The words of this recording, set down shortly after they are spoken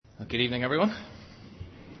Good evening, everyone.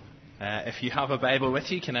 If you have a Bible with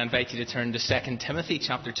you, can I invite you to turn to 2 Timothy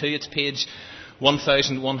chapter 2. It's page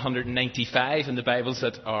 1195 in the Bibles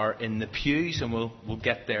that are in the pews, and we'll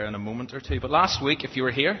get there in a moment or two. But last week, if you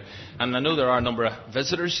were here, and I know there are a number of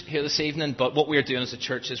visitors here this evening, but what we're doing as a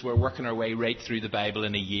church is we're working our way right through the Bible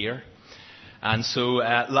in a year. And so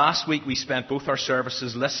last week we spent both our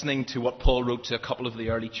services listening to what Paul wrote to a couple of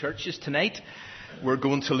the early churches. Tonight we're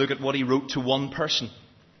going to look at what he wrote to one person,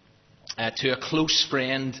 to a close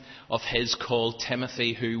friend of his called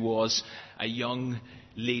Timothy, who was a young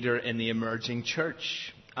leader in the emerging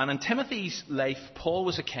church. And in Timothy's life, Paul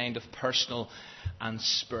was a kind of personal and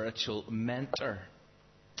spiritual mentor.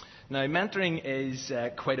 Now, mentoring is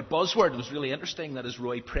quite a buzzword. It was really interesting that as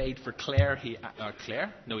Roy prayed for Claire, he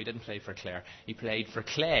didn't play for Claire. He prayed for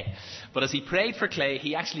Clay. But as he prayed for Clay,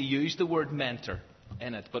 he actually used the word mentor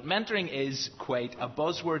in it. But mentoring is quite a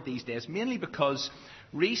buzzword these days, mainly because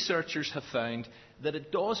researchers have found that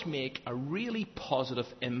it does make a really positive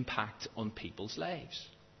impact on people's lives.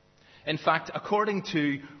 In fact, according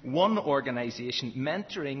to one organisation,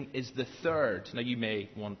 mentoring is the third, now you may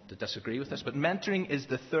want to disagree with this, but mentoring is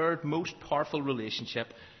the third most powerful relationship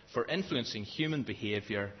for influencing human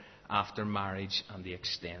behaviour after marriage and the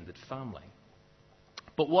extended family.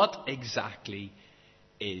 But what exactly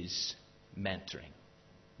is mentoring?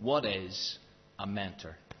 What is a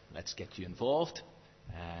mentor? Let's get you involved.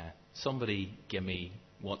 Somebody give me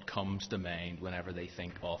what comes to mind whenever they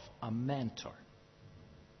think of a mentor.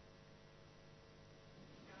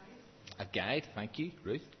 A guide, thank you,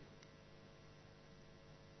 Ruth.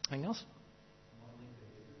 Anything else?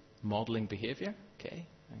 Modelling behaviour. Okay,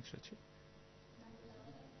 thanks, Richard.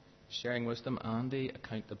 Sharing wisdom, Andy.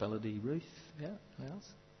 Accountability, Ruth. Yeah, anything else?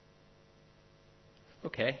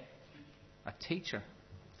 Okay, a teacher.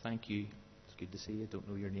 Thank you. It's good to see you. Don't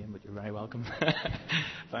know your name, but you're very welcome.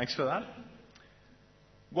 Thanks for that.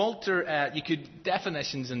 Walter,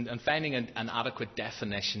 definitions and finding an adequate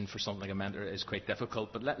definition for something like a mentor is quite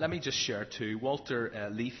difficult, but let me just share too. Walter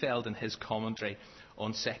Liefeld, in his commentary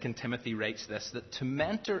on 2 Timothy, writes this, that to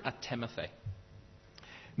mentor a Timothy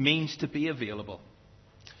means to be available,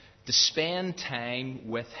 to spend time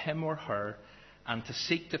with him or her, and to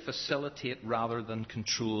seek to facilitate rather than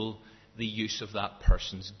control the use of that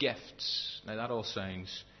person's gifts. Now that all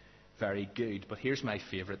sounds very good, but here's my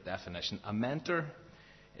favourite definition. A mentor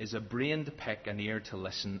is a brain to pick, an ear to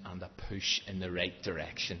listen, and a push in the right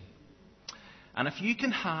direction. And if you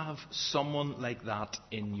can have someone like that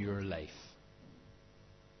in your life,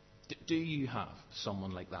 do you have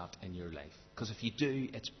someone like that in your life? Because if you do,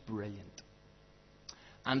 it's brilliant.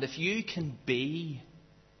 And if you can be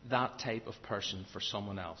that type of person for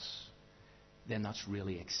someone else, then that's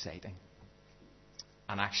really exciting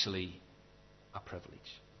and actually a privilege.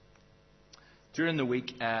 During the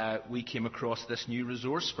week, we came across this new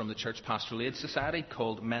resource from the Church Pastoral Aid Society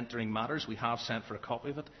called Mentoring Matters. We have sent for a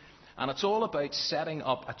copy of it. And it's all about setting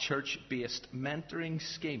up a church-based mentoring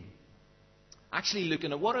scheme. Actually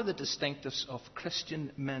looking at what are the distinctives of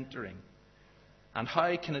Christian mentoring and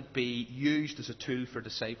how can it be used as a tool for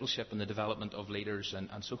discipleship and the development of leaders.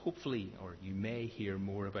 And so hopefully, or you may hear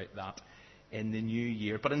more about that in the new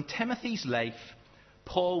year. But in Timothy's life,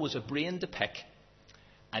 Paul was a brain to pick,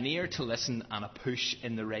 an ear to listen, and a push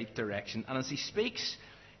in the right direction. And as he speaks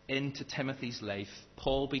into Timothy's life,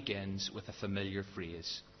 Paul begins with a familiar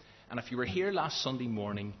phrase. And if you were here last Sunday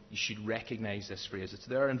morning, you should recognise this phrase. It's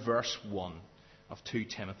there in verse 1 of 2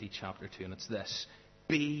 Timothy chapter 2, and it's this: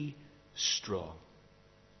 be strong.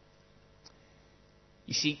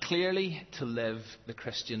 You see, clearly to live the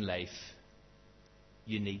Christian life,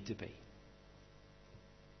 you need to be.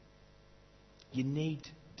 You need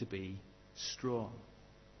to be strong.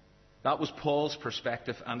 That was Paul's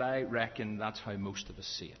perspective, and I reckon that's how most of us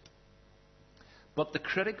see it. But the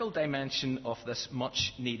critical dimension of this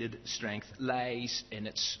much-needed strength lies in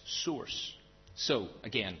its source. So,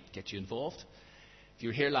 again, get you involved. If you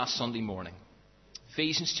were here last Sunday morning,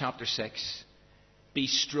 Ephesians chapter 6, be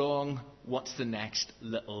strong. What's the next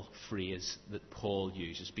little phrase that Paul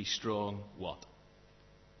uses? Be strong what?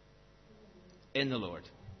 In the Lord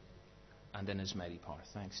and in his mighty power.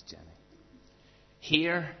 Thanks, Jenny.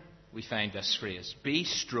 Here we find this phrase: be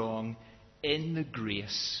strong in the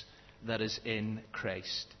grace that is in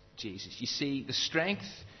Christ Jesus. You see, the strength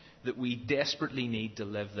that we desperately need to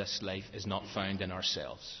live this life is not found in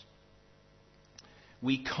ourselves.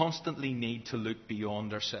 We constantly need to look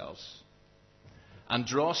beyond ourselves and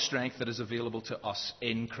draw strength that is available to us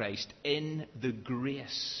in Christ, in the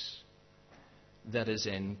grace that is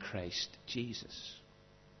in Christ Jesus.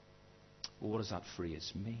 Well, what does that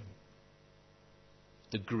phrase mean?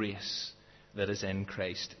 The grace that is in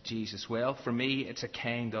Christ Jesus? Well, for me, it's a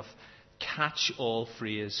kind of catch-all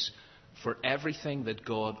phrase for everything that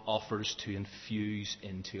God offers to infuse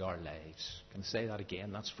into our lives. Can I say that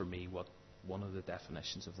again? That's for me what one of the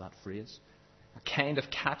definitions of that phrase. A kind of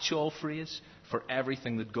catch-all phrase for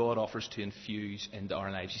everything that God offers to infuse into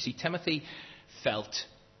our lives. You see, Timothy felt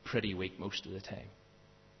pretty weak most of the time.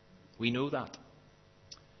 We know that,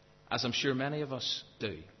 as I'm sure many of us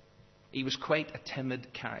do. He was quite a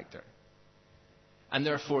timid character. And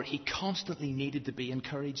therefore, he constantly needed to be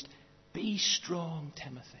encouraged. Be strong,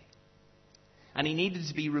 Timothy. And he needed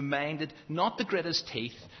to be reminded not to grit his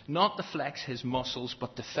teeth, not to flex his muscles,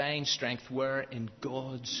 but to find strength where? In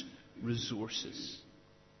God's resources.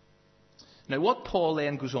 Now, what Paul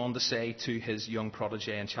then goes on to say to his young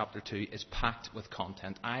protege in chapter 2 is packed with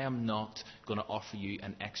content. I am not going to offer you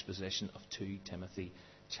an exposition of 2 Timothy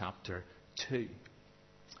chapter 2.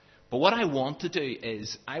 But what I want to do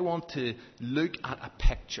is I want to look at a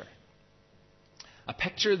picture. A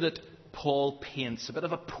picture that Paul paints, a bit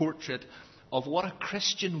of a portrait of what a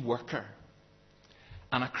Christian worker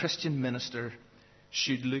and a Christian minister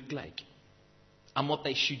should look like and what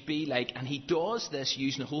they should be like. And he does this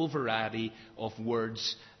using a whole variety of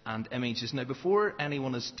words and images. Now, before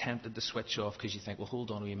anyone is tempted to switch off because you think, well,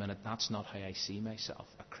 hold on a minute, that's not how I see myself,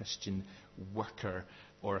 a Christian worker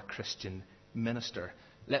or a Christian minister,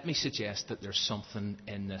 let me suggest that there's something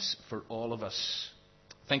in this for all of us.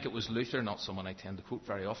 I think it was Luther, not someone I tend to quote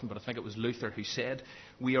very often, but I think it was Luther who said,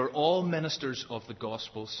 we are all ministers of the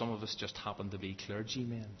gospel. Some of us just happen to be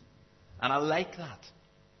clergymen. And I like that.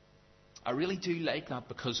 I really do like that,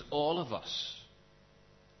 because all of us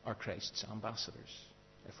are Christ's ambassadors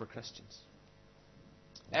if we're Christians.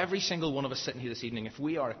 Every single one of us sitting here this evening, if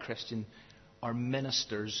we are a Christian, are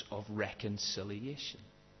ministers of reconciliation.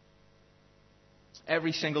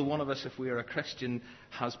 Every single one of us, if we are a Christian,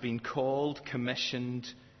 has been called, commissioned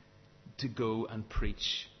to go and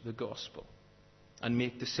preach the gospel and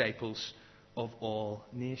make disciples of all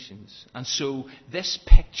nations. And so this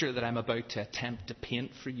picture that I'm about to attempt to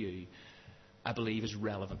paint for you, I believe, is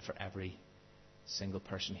relevant for every single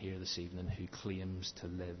person here this evening who claims to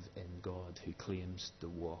live in God, who claims to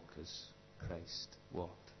walk as Christ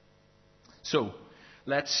walked. So,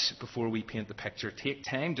 let's, before we paint the picture, take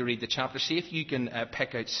time to read the chapter. See if you can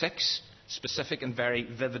pick out 6 specific and very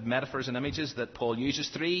vivid metaphors and images that Paul uses.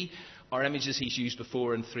 3 are images he's used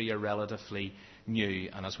before, and 3 are relatively new.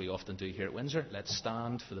 And as we often do here at Windsor, let's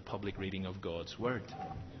stand for the public reading of God's Word.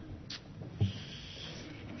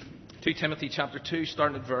 2 Timothy chapter 2,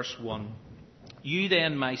 starting at verse 1. You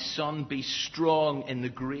then, my son, be strong in the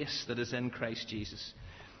grace that is in Christ Jesus.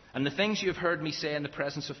 And the things you have heard me say in the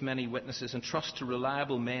presence of many witnesses, entrust to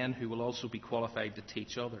reliable men who will also be qualified to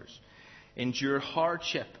teach others. Endure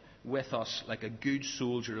hardship with us like a good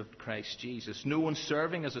soldier of Christ Jesus. No one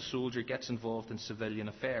serving as a soldier gets involved in civilian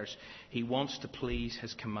affairs. He wants to please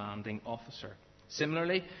his commanding officer.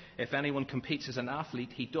 Similarly, if anyone competes as an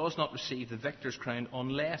athlete, he does not receive the victor's crown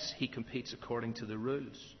unless he competes according to the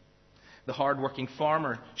rules. The hard-working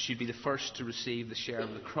farmer should be the first to receive the share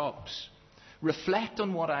of the crops. Reflect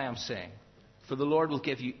on what I am saying, for the Lord will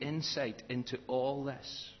give you insight into all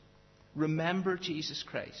this. Remember Jesus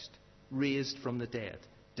Christ, raised from the dead,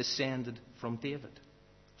 descended from David.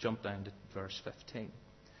 Jump down to verse 15.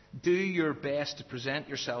 Do your best to present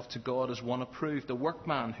yourself to God as one approved, a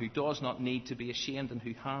workman who does not need to be ashamed and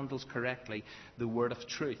who handles correctly the word of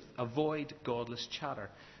truth. Avoid godless chatter,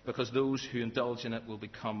 because those who indulge in it will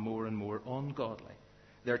become more and more ungodly.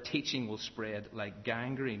 Their teaching will spread like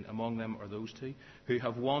gangrene. Among them are those who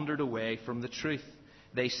have wandered away from the truth.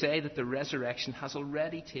 They say that the resurrection has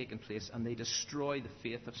already taken place, and they destroy the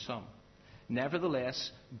faith of some.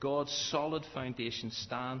 Nevertheless, God's solid foundation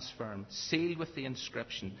stands firm, sealed with the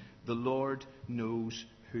inscription, the Lord knows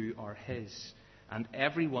who are his. And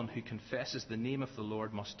everyone who confesses the name of the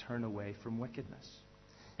Lord must turn away from wickedness.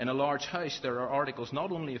 In a large house there are articles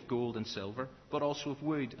not only of gold and silver, but also of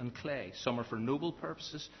wood and clay. Some are for noble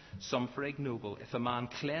purposes, some for ignoble. If a man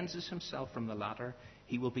cleanses himself from the latter,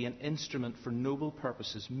 he will be an instrument for noble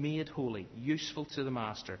purposes, made holy, useful to the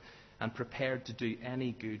master, and prepared to do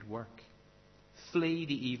any good work. Flee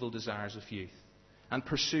the evil desires of youth, and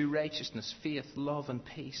pursue righteousness, faith, love, and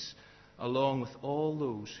peace, along with all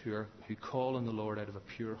those who call on the Lord out of a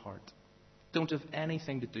pure heart. Don't have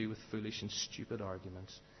anything to do with foolish and stupid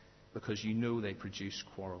arguments, because you know they produce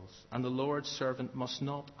quarrels. And the Lord's servant must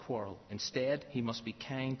not quarrel. Instead, he must be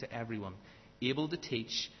kind to everyone, able to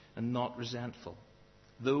teach and not resentful.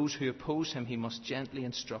 Those who oppose him he must gently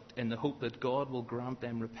instruct, in the hope that God will grant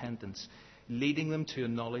them repentance, leading them to a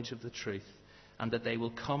knowledge of the truth, and that they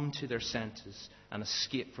will come to their senses and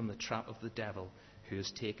escape from the trap of the devil who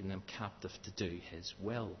has taken them captive to do his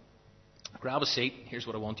will. Grab a seat. Here's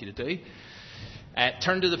what I want you to do.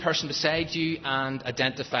 Turn to the person beside you and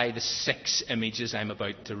identify the 6 images I'm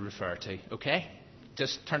about to refer to. Okay?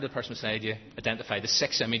 Just turn to the person beside you, identify the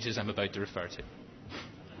 6 images I'm about to refer to.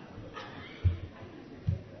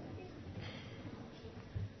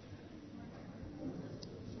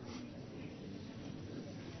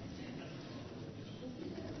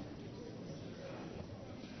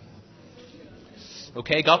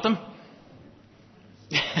 Okay, got them?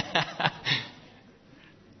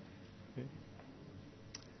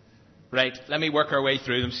 Right, let me work our way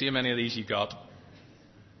through them, see how many of these you got.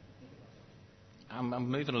 I'm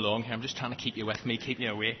moving along here, I'm just trying to keep you with me, keep you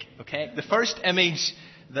awake. Okay, the first image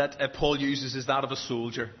that Paul uses is that of a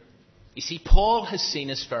soldier. You see, Paul has seen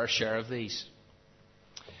his fair share of these.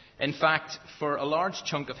 In fact, for a large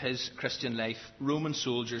chunk of his Christian life, Roman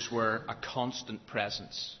soldiers were a constant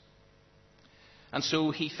presence. And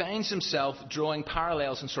so he finds himself drawing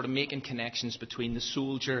parallels and sort of making connections between the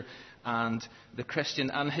soldier and the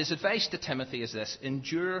Christian. And his advice to Timothy is this: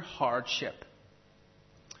 endure hardship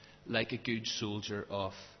like a good soldier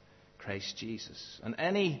of Christ Jesus. And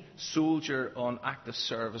any soldier on active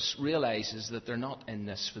service realizes that they're not in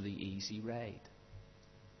this for the easy ride.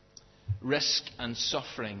 Risk and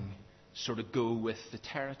suffering sort of go with the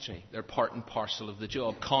territory. They're part and parcel of the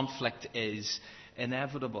job. Conflict is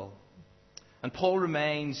inevitable. And Paul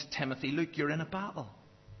reminds Timothy, look, you're in a battle.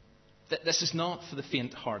 This is not for the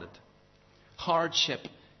faint-hearted. Hardship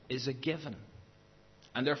is a given.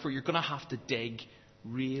 And therefore you're going to have to dig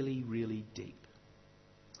really, really deep.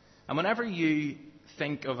 And whenever you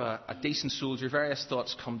think of a decent soldier, various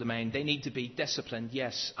thoughts come to mind. They need to be disciplined,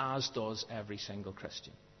 yes, as does every single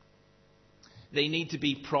Christian. They need to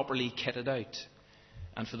be properly kitted out.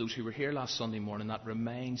 And for those who were here last Sunday morning, that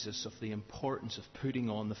reminds us of the importance of putting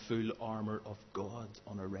on the full armour of God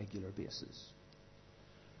on a regular basis.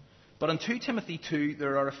 But in 2 Timothy 2,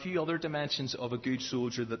 there are a few other dimensions of a good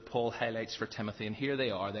soldier that Paul highlights for Timothy. And here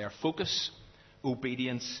they are. They are focus,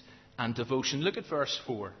 obedience, and devotion. Look at verse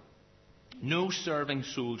 4. No serving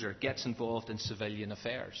soldier gets involved in civilian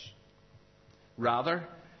affairs. Rather,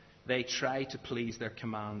 they try to please their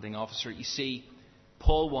commanding officer. You see,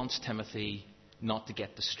 Paul wants Timothy not to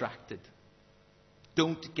get distracted.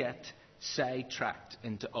 Don't get sidetracked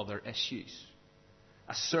into other issues.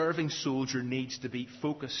 A serving soldier needs to be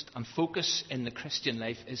focused, and focus in the Christian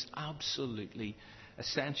life is absolutely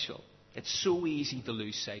essential. It's so easy to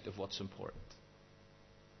lose sight of what's important,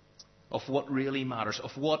 of what really matters,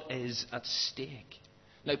 of what is at stake.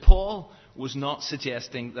 Now, Paul was not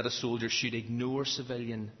suggesting that a soldier should ignore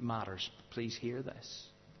civilian matters. Please hear this.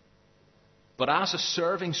 But as a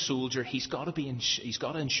serving soldier, he's got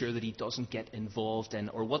to ensure that he doesn't get involved in,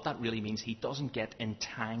 or what that really means, he doesn't get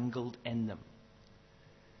entangled in them.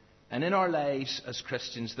 And in our lives as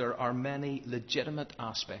Christians, there are many legitimate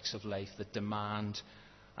aspects of life that demand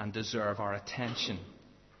and deserve our attention.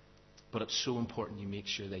 But it's so important you make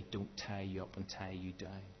sure they don't tie you up and tie you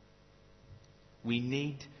down. We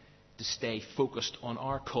need to stay focused on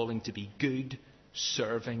our calling to be good,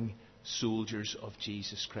 serving soldiers of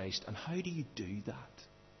Jesus Christ. And how do you do that?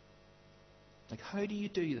 How do you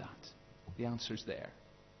do that? The answer's there.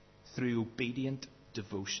 Through obedient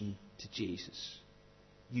devotion to Jesus.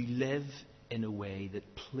 You live in a way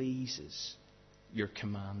that pleases your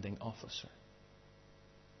commanding officer.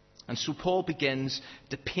 And so Paul begins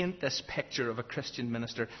to paint this picture of a Christian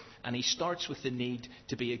minister, and he starts with the need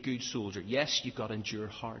to be a good soldier. Yes, you've got to endure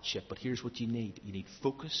hardship, but here's what you need. You need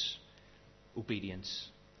focus, obedience,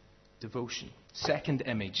 devotion. Second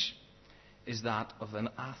image is that of an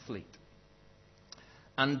athlete.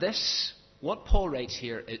 And this, what Paul writes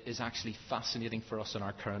here, is actually fascinating for us in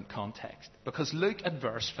our current context. Because look at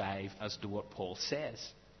verse 5 as to what Paul says.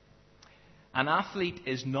 An athlete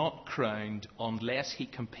is not crowned unless he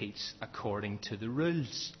competes according to the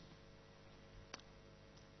rules.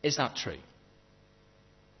 Is that true?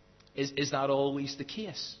 Is that always the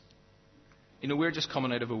case? You know, we're just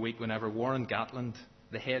coming out of a week whenever Warren Gatland,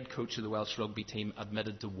 the head coach of the Welsh rugby team,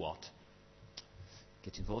 admitted to what?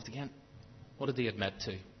 Get you involved again? What did he admit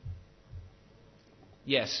to?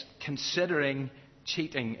 Yes, considering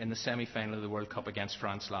cheating in the semi-final of the World Cup against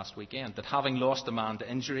France last weekend. That having lost a man to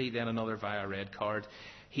injury, then another via a red card,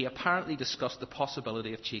 he apparently discussed the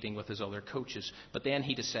possibility of cheating with his other coaches. But then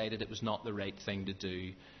he decided it was not the right thing to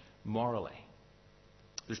do morally.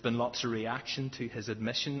 There's been lots of reaction to his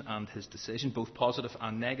admission and his decision, both positive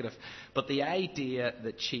and negative. But the idea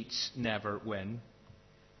that cheats never win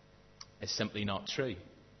is simply not true.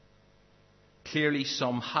 Clearly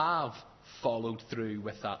some have followed through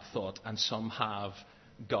with that thought, and some have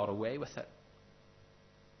got away with it.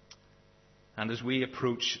 And as we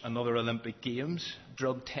approach another Olympic Games,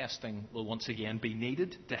 drug testing will once again be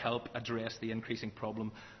needed to help address the increasing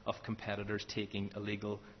problem of competitors taking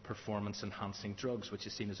illegal performance-enhancing drugs, which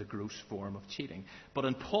is seen as a gross form of cheating. But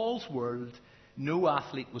in Paul's world, no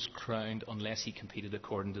athlete was crowned unless he competed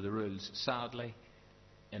according to the rules. Sadly,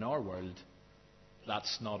 in our world,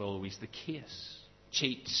 that's not always the case.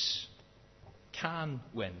 Cheats can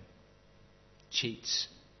win. Cheats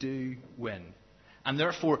do win. And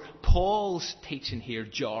therefore, Paul's teaching here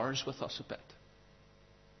jars with us a bit.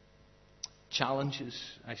 Challenges,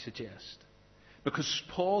 I suggest. Because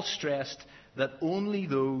Paul stressed that only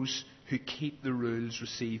those who keep the rules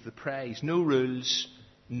receive the praise. No rules,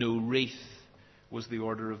 no wreath was the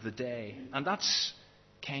order of the day. And that's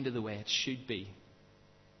kind of the way it should be.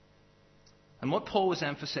 And what Paul was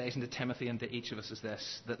emphasizing to Timothy and to each of us is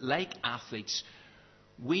this, that like athletes,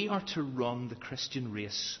 we are to run the Christian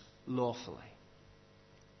race lawfully.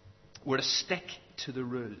 We're to stick to the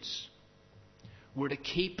rules. We're to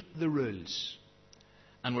keep the rules.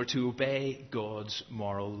 And we're to obey God's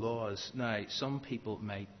moral laws. Now, some people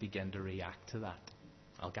might begin to react to that.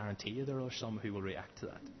 I'll guarantee you there are some who will react to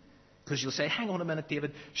that. Because you'll say, hang on a minute,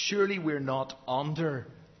 David, surely we're not under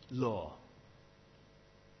law.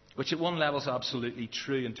 Which at one level is absolutely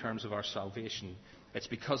true in terms of our salvation. It's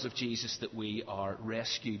because of Jesus that we are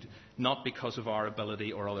rescued, not because of our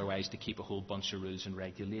ability or otherwise to keep a whole bunch of rules and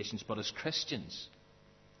regulations. But as Christians,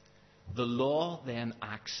 the law then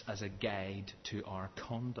acts as a guide to our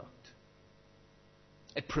conduct.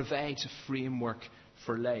 It provides a framework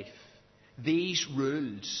for life. These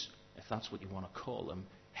rules, if that's what you want to call them,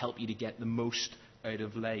 help you to get the most out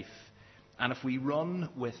of life. And if we run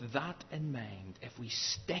with that in mind, if we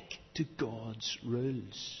stick to God's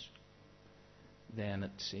rules, then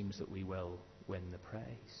it seems that we will win the praise.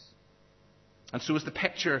 And so as the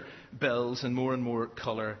picture builds and more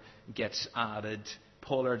colour gets added,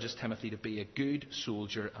 Paul urges Timothy to be a good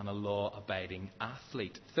soldier and a law-abiding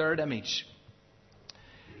athlete. Third image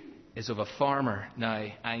is of a farmer. Now,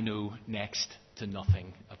 I know next to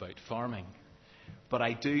nothing about farming, but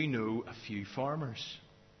I do know a few farmers.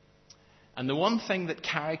 And the one thing that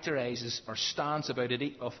characterises or stands out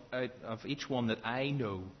of each one that I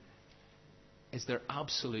know is their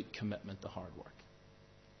absolute commitment to hard work.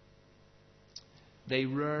 They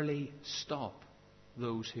rarely stop,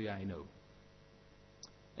 those who I know.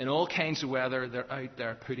 In all kinds of weather, they're out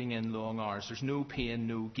there putting in long hours. There's no pain,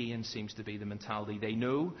 no gain seems to be the mentality. They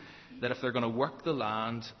know that if they're going to work the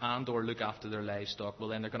land and or look after their livestock, well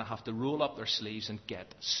then they're going to have to roll up their sleeves and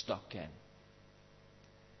get stuck in.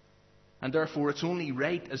 And therefore, it's only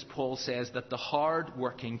right, as Paul says, that the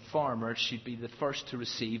hard-working farmer should be the first to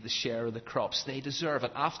receive the share of the crops. They deserve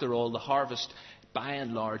it. After all, the harvest, by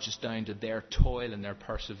and large, is down to their toil and their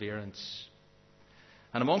perseverance.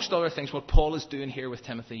 And amongst other things, what Paul is doing here with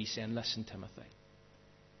Timothy, he's saying, listen, Timothy,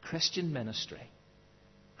 Christian ministry,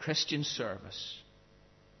 Christian service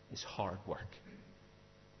is hard work.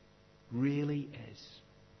 Really is.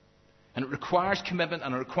 And it requires commitment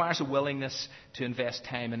and it requires a willingness to invest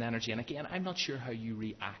time and energy. And again, I'm not sure how you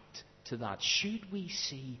react to that. Should we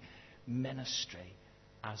see ministry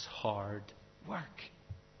as hard work?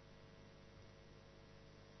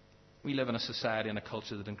 We live in a society and a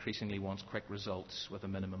culture that increasingly wants quick results with a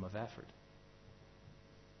minimum of effort.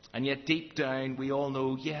 And yet deep down we all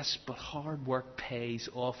know, yes, but hard work pays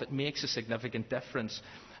off. It makes a significant difference.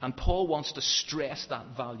 And Paul wants to stress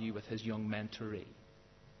that value with his young mentoree.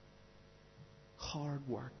 Hard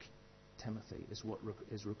work, Timothy, is what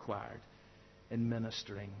is required in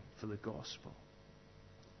ministering for the gospel.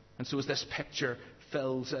 And so as this picture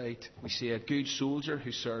fills out, we see a good soldier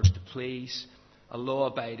who serves to please, a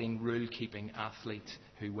law-abiding, rule-keeping athlete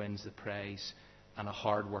who wins the prize, and a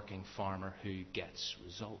hard-working farmer who gets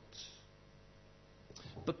results.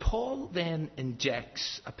 But Paul then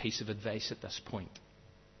injects a piece of advice at this point.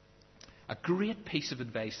 A great piece of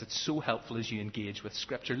advice that's so helpful as you engage with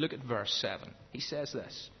Scripture. Look at verse 7. He says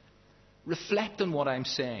this: reflect on what I'm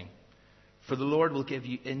saying, for the Lord will give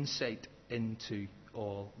you insight into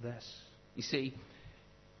all this. You see,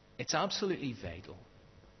 it's absolutely vital,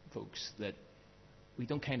 folks, that we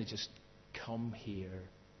don't kind of just come here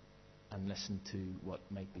and listen to what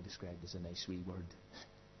might be described as a nice wee word,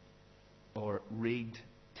 or read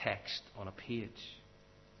text on a page.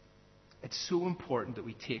 It's so important that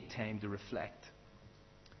we take time to reflect,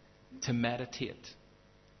 to meditate,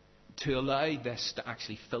 to allow this to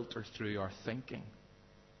actually filter through our thinking.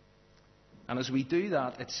 And as we do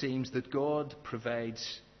that, it seems that God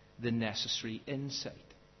provides the necessary insight.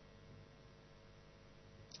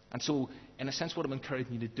 And so, in a sense, what I'm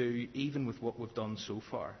encouraging you to do, even with what we've done so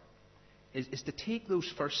far, is to take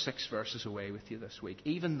those first 6 verses away with you this week,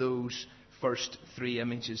 even those first 3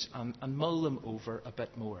 images, and mull them over a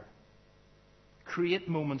bit more. Create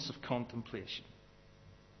moments of contemplation.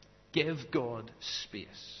 Give God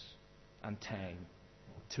space and time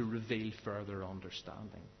to reveal further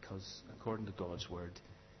understanding, because according to God's Word,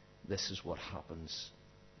 this is what happens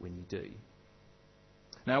when you do.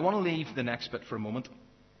 Now, I want to leave the next bit for a moment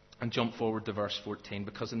and jump forward to verse 14,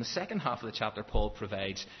 because in the second half of the chapter, Paul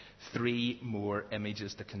provides 3 more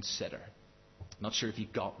images to consider. I'm not sure if you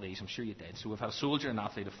got these. I'm sure you did. So we've had a soldier, an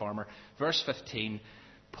athlete, a farmer. Verse 15,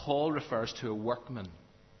 Paul refers to a workman.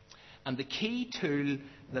 And the key tool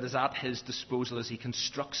that is at his disposal as he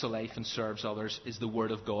constructs a life and serves others is the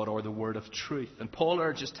Word of God, or the Word of truth. And Paul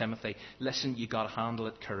urges Timothy, listen, you've got to handle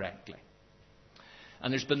it correctly.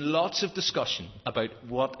 And there's been lots of discussion about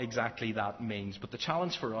what exactly that means. But the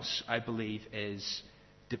challenge for us, I believe, is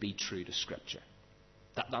to be true to Scripture.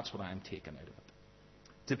 That's what I'm taking out of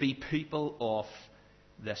it. To be people of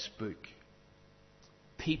this book.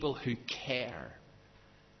 People who care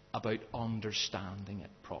about understanding it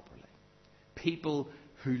properly. People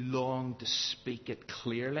who long to speak it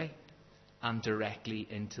clearly and directly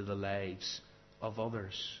into the lives of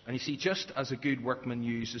others. And you see, just as a good workman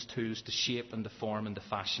uses tools to shape and to form and to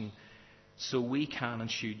fashion, so we can and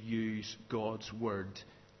should use God's Word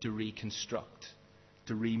to reconstruct,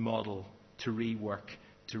 to remodel, to rework,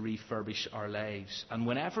 to refurbish our lives. And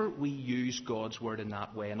whenever we use God's Word in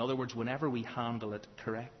that way, in other words, whenever we handle it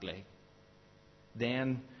correctly,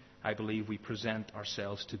 then I believe we present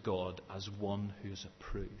ourselves to God as one who is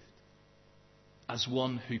approved, as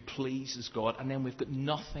one who pleases God, and then we've got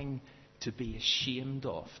nothing to be ashamed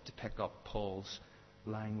of, to pick up Paul's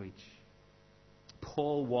language.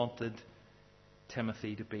 Paul wanted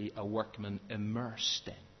Timothy to be a workman immersed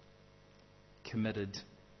in, committed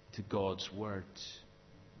to God's words.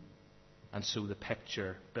 And so the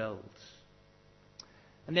picture builds.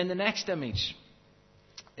 And then the next image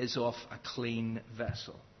is of a clean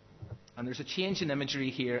vessel. And there's a change in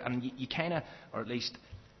imagery here, and you kind of, or at least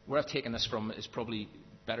where I've taken this from, is probably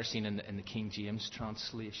better seen in the King James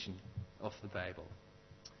translation of the Bible.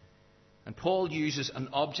 And Paul uses an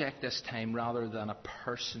object this time rather than a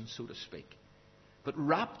person, so to speak. But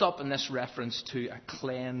wrapped up in this reference to a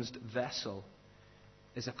cleansed vessel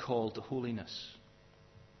is a call to holiness.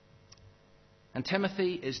 And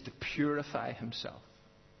Timothy is to purify himself.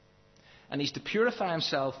 And he's to purify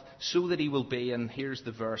himself so that he will be, and here's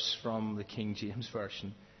the verse from the King James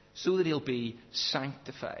Version, so that he'll be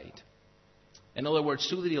sanctified. In other words,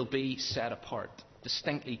 so that he'll be set apart,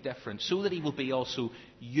 distinctly different, so that he will be also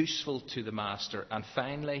useful to the master, and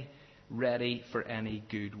finally, ready for any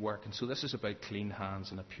good work. And so this is about clean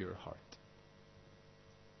hands and a pure heart.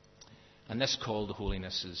 And this call to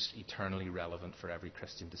holiness is eternally relevant for every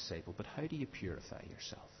Christian disciple. But how do you purify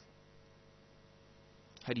yourself?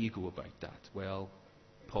 How do you go about that? Well,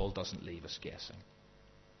 Paul doesn't leave us guessing.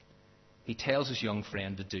 He tells his young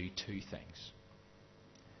friend to do 2 things.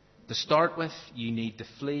 To start with, you need to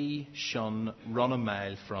flee, shun, run a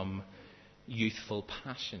mile from youthful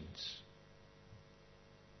passions.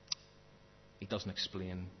 He doesn't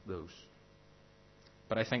explain those.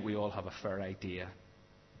 But I think we all have a fair idea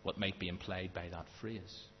what might be implied by that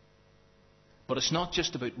phrase. But it's not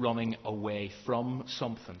just about running away from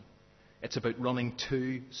something. It's about running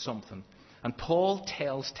to something. And Paul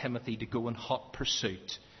tells Timothy to go in hot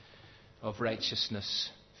pursuit of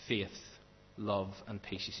righteousness, faith, love, and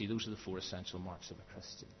peace. You see, those are the 4 essential marks of a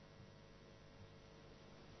Christian.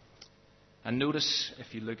 And notice,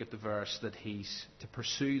 if you look at the verse, that he's to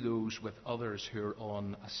pursue those with others who are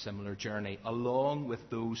on a similar journey, along with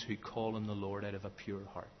those who call on the Lord out of a pure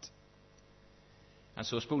heart. And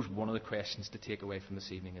so I suppose one of the questions to take away from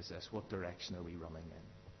this evening is this: what direction are we running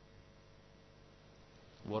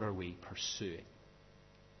in? What are we pursuing?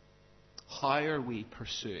 How are we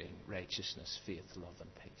pursuing righteousness, faith, love, and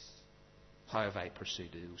peace? How have I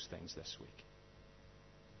pursued those things this week?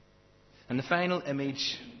 And the final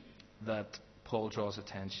image that Paul draws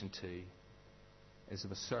attention to is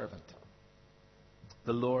of a servant.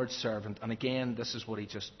 The Lord's servant. And again, this is what he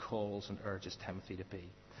just calls and urges Timothy to be.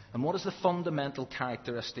 And what is the fundamental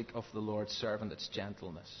characteristic of the Lord's servant? It's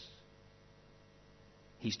gentleness.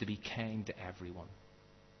 He's to be kind to everyone.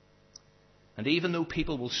 And even though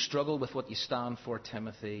people will struggle with what you stand for,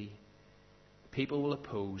 Timothy, people will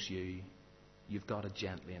oppose you, you've got to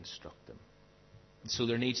gently instruct them. And so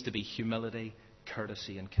there needs to be humility,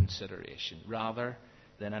 courtesy, and consideration, rather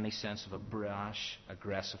than any sense of a brash,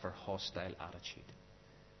 aggressive, or hostile attitude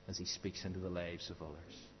as he speaks into the lives of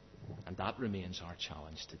others. And that remains our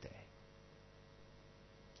challenge today.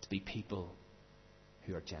 To be people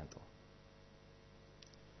who are gentle.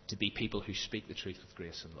 To be people who speak the truth with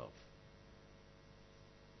grace and love.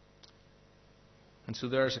 And so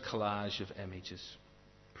there's a collage of images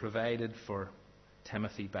provided for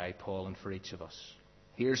Timothy by Paul and for each of us.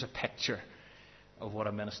 Here's a picture of what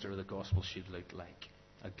a minister of the gospel should look like.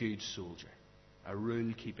 A good soldier, a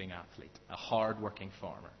rule-keeping athlete, a hard-working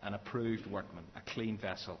farmer, an approved workman, a clean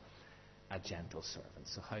vessel, a gentle servant.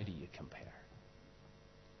 So how do you compare?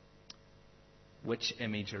 Which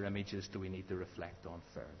image or images do we need to reflect on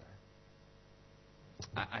further?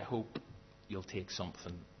 I hope you'll take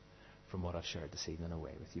something from what I've shared this evening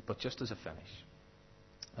away with you. But just as a finish,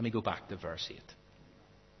 let me go back to verse 8,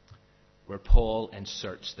 where Paul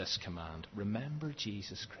inserts this command. Remember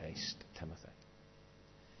Jesus Christ, Timothy.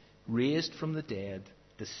 Raised from the dead,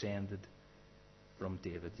 descended from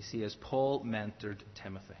David. You see, as Paul mentored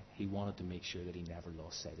Timothy, he wanted to make sure that he never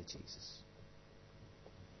lost sight of Jesus.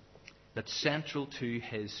 That central to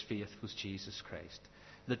his faith was Jesus Christ.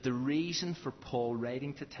 That the reason for Paul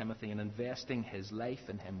writing to Timothy and investing his life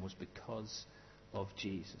in him was because of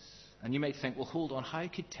Jesus. And you might think, well, hold on, how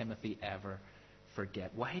could Timothy ever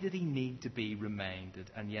forget? Why did he need to be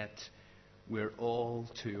reminded? And yet, we're all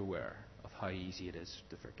too aware of how easy it is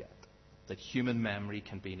to forget. That human memory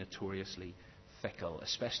can be notoriously fickle,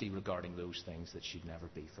 especially regarding those things that should never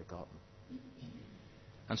be forgotten.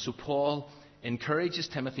 And so Paul encourages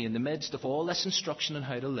Timothy in the midst of all this instruction on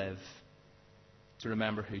how to live to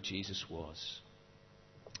remember who Jesus was.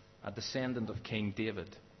 A descendant of King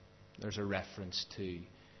David, there's a reference to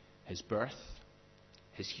his birth,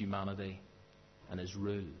 his humanity, and his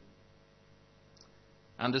rule.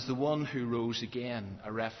 And as the one who rose again,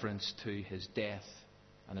 a reference to his death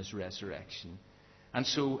and his resurrection. And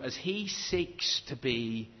so as he seeks to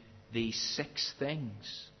be these 6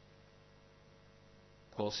 things,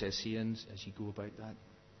 Paul says, Ian, as you go about that,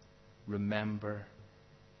 remember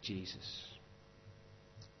Jesus.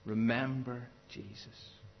 Remember Jesus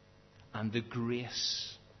and the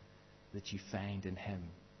grace that you find in him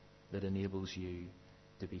that enables you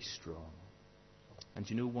to be strong. And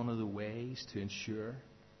you know one of the ways to ensure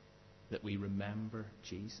that we remember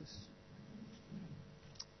Jesus?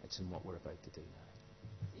 It's in what we're about to do now.